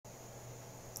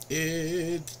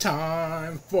It's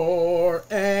time for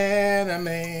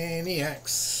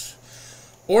Animaniacs.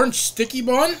 Orange sticky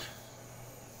bun?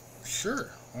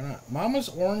 Sure, why not? Mama's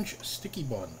orange sticky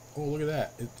bun. Oh, look at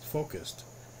that. It's focused.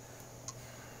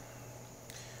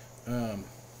 Ooh,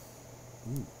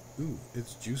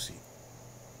 it's juicy.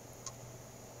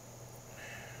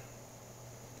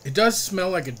 It does smell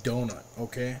like a donut,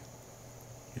 okay?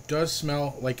 It does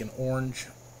smell like an orange.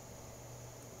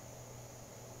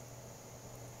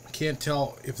 I can't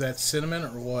tell if that's cinnamon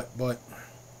or what, but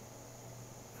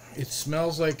it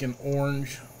smells like an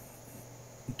orange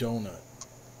donut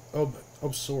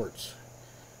of sorts.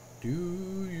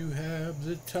 Do you have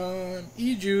the time?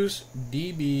 E-Juice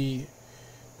DB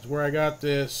is where I got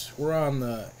this. We're on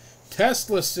the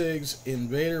Tesla Sigs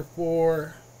Invader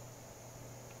 4.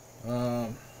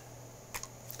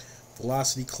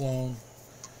 Velocity Clone.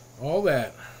 All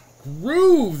that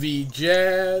groovy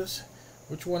jazz.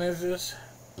 Which one is this?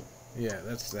 Yeah,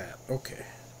 that's that. Okay.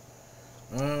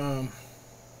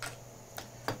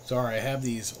 Sorry, I have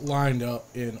these lined up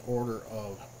in order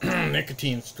of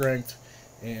nicotine strength,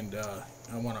 and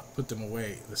I want to put them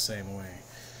away the same way.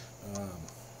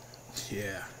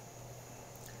 Yeah.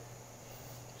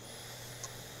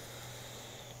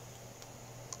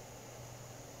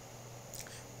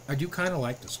 I do kind of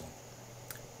like this one.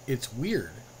 It's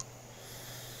weird.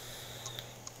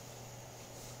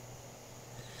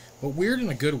 But weird in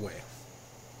a good way.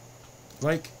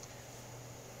 Like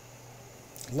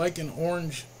an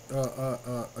orange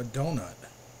a donut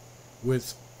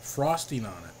with frosting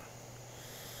on it.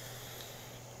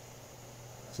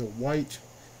 It's a white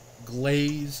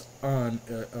glaze on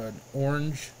an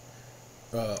orange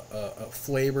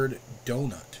flavored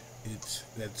donut.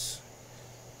 That's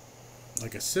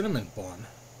like a cinnamon bun.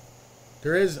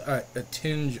 There is a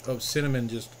tinge of cinnamon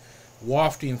just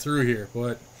wafting through here,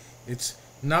 but it's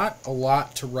not a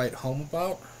lot to write home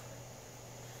about.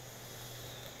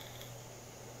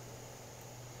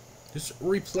 Just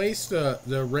replace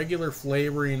the regular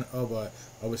flavoring of a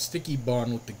sticky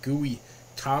bun with the gooey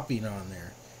topping on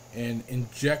there, and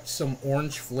inject some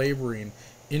orange flavoring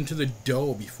into the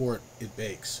dough before it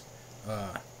bakes.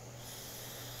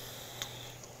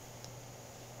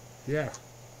 Yeah.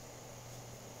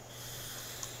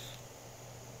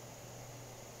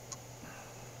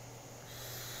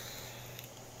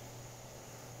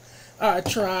 I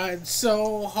tried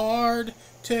so hard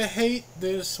to hate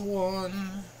this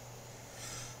one.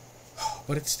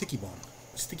 But it's sticky bun.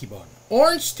 Sticky bun.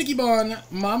 Orange sticky bun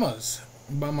mamas.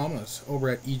 By mamas over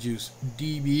at E-Juice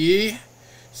DB.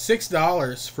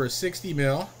 $6 for a 60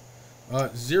 mil.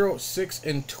 0, 6,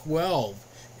 and 12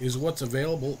 is what's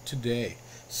available today.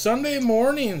 Sunday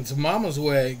mornings, Mama's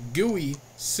Way, gooey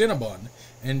Cinnabon,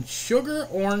 and sugar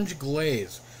orange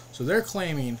glaze. So they're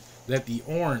claiming that the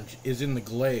orange is in the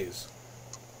glaze.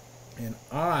 And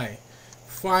I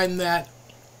find that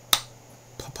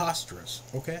preposterous,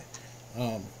 okay?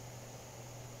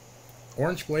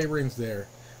 Orange flavoring's there.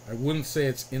 I wouldn't say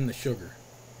it's in the sugar.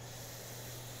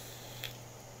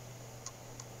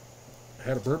 I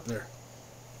had a burp there.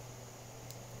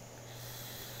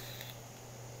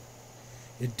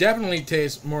 It definitely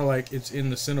tastes more like it's in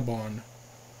the Cinnabon,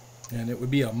 and it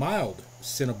would be a mild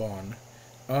Cinnabon.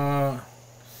 But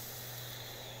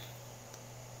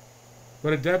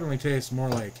it definitely tastes more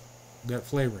like that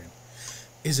flavoring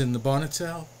is in the bun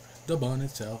itself. The bun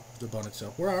itself. The bun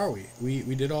itself. Where are we?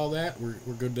 We did all that. We're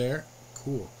good there.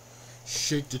 Cool.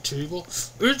 Shake the table.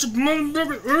 It's a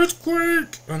motherfucking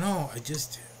earthquake. Oh no!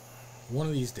 One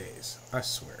of these days, I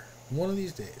swear, one of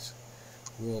these days,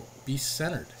 we'll be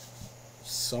centered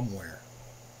somewhere,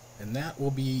 and that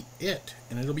will be it,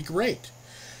 and it'll be great.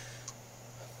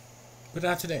 But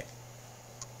not today.